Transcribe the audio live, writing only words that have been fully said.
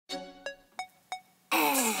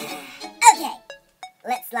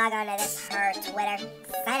Let's log on to this her Twitter.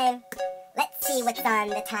 Sign in. Let's see what's on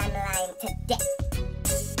the timeline today.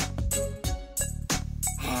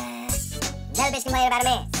 Another bitch complaining about a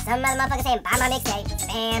man. Some other motherfucker saying buy my mixtape.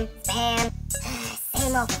 Spam, spam.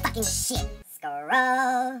 Same old fucking shit. Scroll.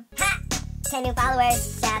 Ha! 10 new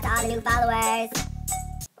followers. Shout out to all the new followers.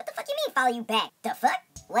 What the fuck you mean follow you back? The fuck?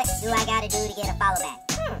 What do I gotta do to get a follow back?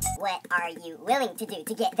 What are you willing to do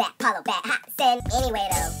to get that follow back? Ha! Send. Anyway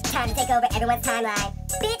though, time to take over everyone's timeline.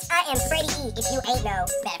 Bitch, I am Freddie E. If you ain't know,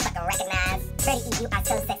 better fucking recognize. Freddie E, you are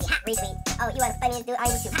so sexy. Hot retweet. Oh, you are the funniest dude on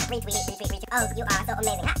YouTube. Hot retweet, retweet, retweet. Oh, you are so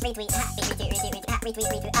amazing. Hot retweet, hot retweet, retweet, retweet, hot retweet,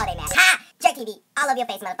 retweet. Oh, they mad. Ha! JERKTV, all over your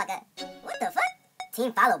face, motherfucker. What the fuck?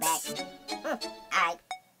 Team follow back. Alright.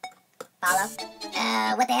 Follow.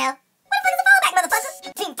 What the hell? What the fuck is a follow back,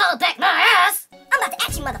 motherfucker? Team follow back my ass! I'm about to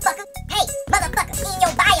ask you, motherfucker. Hey, motherfucker, in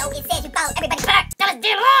your bio it says you follow everybody back. That was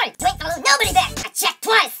damn lie! You ain't follow nobody back. I checked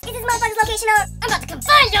twice. Is this motherfucker's location on? I'm about to come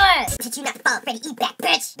find your ass. Did you not follow Freddie E back,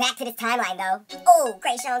 bitch? Back to this timeline, though. Oh,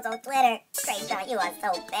 Krayshawn's on Twitter. Krayshawn, you are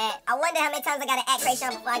so bad. I wonder how many times I gotta at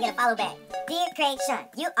Krayshawn before I get a follow back. Dear Krayshawn,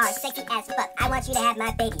 you are sexy as fuck. I want you to have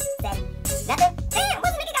my baby. Send. Nothing? Damn,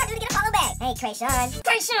 what's a nigga gotta do to get a follow back? Hey, Krayshawn.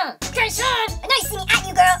 Krayshawn! Krayshawn! I know you see me at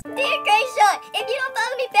you, girl. Dear Krayshawn, if you don't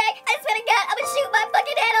follow me back, I swear to God, I'm gonna shoot my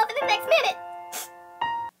fucking head off in the next minute.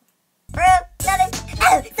 Bro, nothing.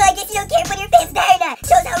 Oh, so I guess you don't care when your fans die or not.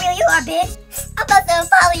 Shows how real you are, bitch. I'm about to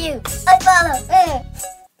unfollow you. Unfollow.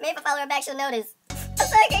 Maybe if I follow her back, she'll notice. I'm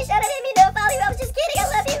sorry, Krayshawn. I didn't mean to unfollow you. I was just kidding. I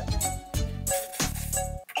love you.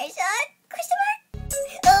 Krayshawn? Question mark?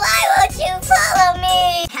 Why won't you follow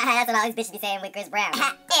me? That's what all these bitches be saying with Chris Brown.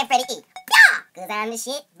 And Freddie E. Yeah! Cause I'm the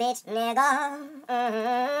shit, bitch,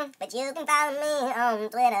 nigga. But you can follow me on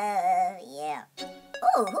Twitter. Yeah.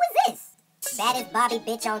 Ooh, who is this? That is Bobby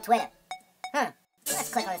Bitch on Twitter. Let's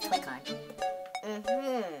click on his TwitCon.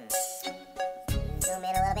 Zoom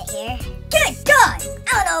in a little bit here. Good God!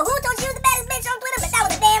 I don't know who told you was the baddest bitch on Twitter, but that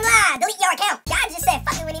was a damn lie. Delete your account. God just said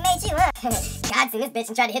fucking when he made you, huh? God seen this bitch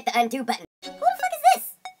and tried to hit the undo button. Who the fuck is this?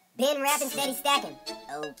 Been rapping, steady stacking.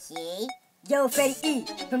 Okay. Yo, Freddie E,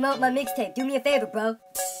 promote my mixtape. Do me a favor, bro.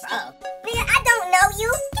 Bro. Nigga, I don't know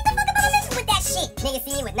you. Get the fuck up on the list with that shit. Nigga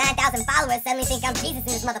see me with 9,000 followers suddenly think I'm Jesus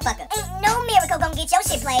in this motherfucker. Ain't no miracle gonna get your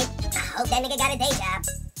shit played. I hope that nigga got a day job.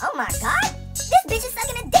 Oh my God. This bitch is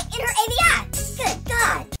sucking a dick in her AVI. Good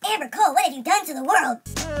God. Amber Cole, what have you done to the world?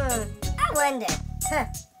 I wonder.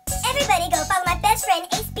 Everybody go follow my best friend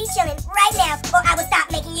Ace B Chillin' right now or I will stop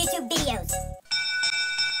making YouTube videos.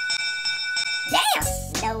 Damn!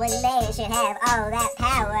 No one man should have all that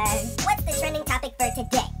power. What's the trending topic for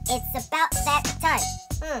today? It's about that time.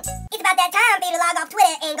 It's about that time for you to log off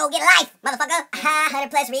Twitter and go get a life, motherfucker.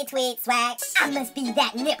 100 plus retweet swag. I must be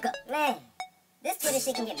that nigga. Man, this Twitter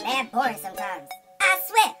shit can get mad boring sometimes. I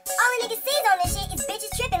swear, all a nigga sees on this shit is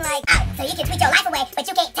bitches tripping like, oh, so you can tweet your life away, but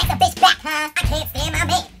you can't text a bitch back, huh? I can't stand my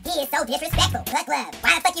man. He is so disrespectful. Cluck love.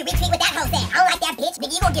 Why the fuck you retweet what that hoe said? I don't like that bitch.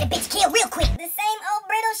 Nigga, you gonna get a bitch killed real quick. The same old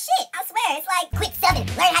brittle shit. I swear, it's like, quit subbing.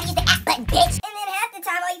 Learn how to use the app button, bitch. And then half the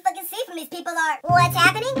time, all you fucking see from these people are, what's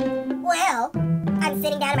happening? Well, I'm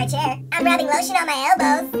sitting down in my chair. I'm rubbing lotion on my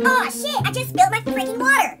elbows. Oh shit, I just spilled my freaking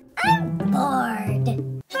water. I'm bored.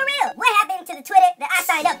 For real, what happened to the Twitter that I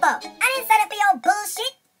signed up for? I didn't sign up for your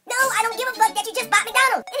bullshit. No, I don't give a fuck that you just bought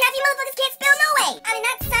McDonald's. And half you motherfuckers can't spell no way. I did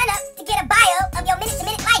not sign up to get a bio of your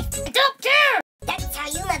minute-to-minute life. I don't care. That's how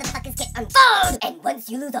you motherfuckers get unfollowed. And once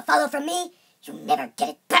you lose a follow from me, you never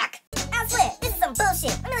get it back. I swear, this is some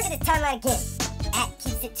bullshit. Let me look at this timeline again. At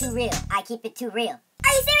keeps it too real. I keep it too real.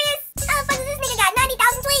 Are you serious? How the fuck does this nigga got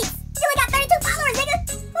 90,000 tweets? You only got 32 followers, nigga.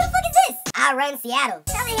 Who the fuck is this? I run Seattle.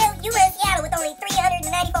 How the hell you run Seattle with only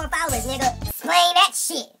 394 followers, nigga? Explain that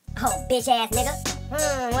shit. Oh, bitch ass nigga.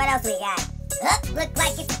 What else we got? Look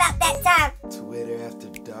like it's about that time. Twitter after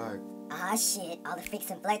dark. Aw, shit. All the freaks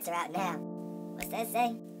and flirts are out now. What's that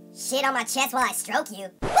say? Shit on my chest while I stroke you.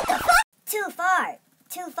 What the fuck? Too far.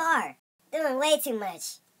 Too far. Doing way too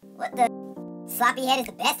much. What the? Sloppy head is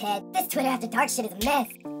the best head. This Twitter after dark shit is a mess.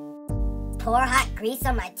 Pour hot grease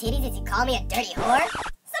on my titties as you call me a dirty whore?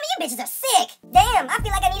 Some of you bitches are sick. Damn, I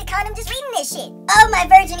feel like I need a condom just reading this shit. Oh, my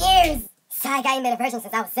virgin ears. Psych, I ain't been a virgin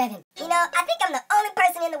since I was 7. You know, I think I'm the only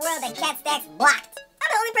person in the world that Cat Stacks blocked. I'm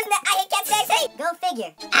the only person that I hate Cat Stacks hate. Go figure.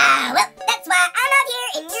 Well, that's why I'm out here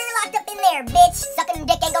and you're locked up in there, bitch. Sucking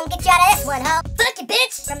dick ain't gonna get you out of this one, huh? Fuck you,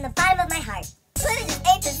 bitch. From the bottom of my heart. Twitter just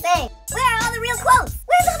ain't the same. Where are all the real quotes?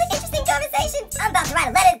 Where's all the interesting conversations? I'm about to write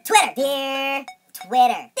a letter to Twitter. Dear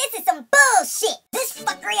Twitter, this is some bullshit. This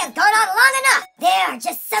fuckery has gone on long enough. There are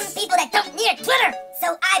just some people that don't need a Twitter.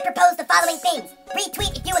 So I propose the following things.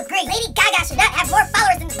 Retweet if you agree. Lady Gaga should not have more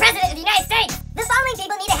followers than the President of the United States. The following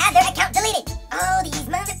people need to have their account deleted. All the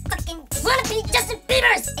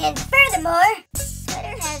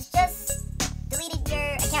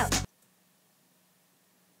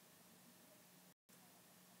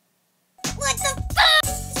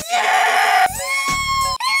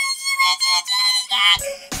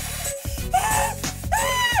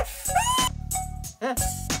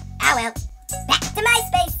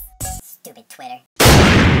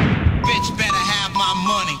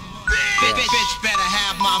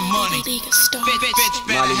League of Stars. Bitch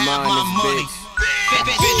better have my money.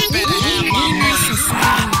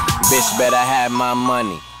 Bitch better have my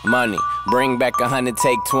money. Money. Bring back 100,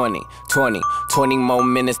 take 20. 20 more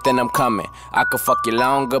minutes, then I'm coming. I could fuck you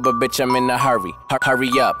longer, but bitch, I'm in a hurry. Hurry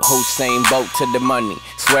up, Hussein boat to the money.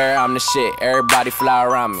 Swear I'm the shit, everybody fly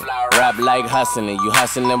around me. Rap like hustling, you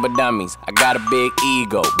hustling with dummies. I got a big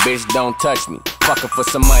ego, bitch, don't touch me. Fucking for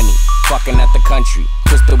some money, fucking at the country.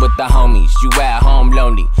 Twisted with the homies, you at home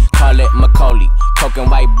lonely. Call it Macaulay, coke and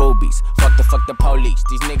white boobies. Fuck the police,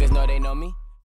 these niggas know they know me.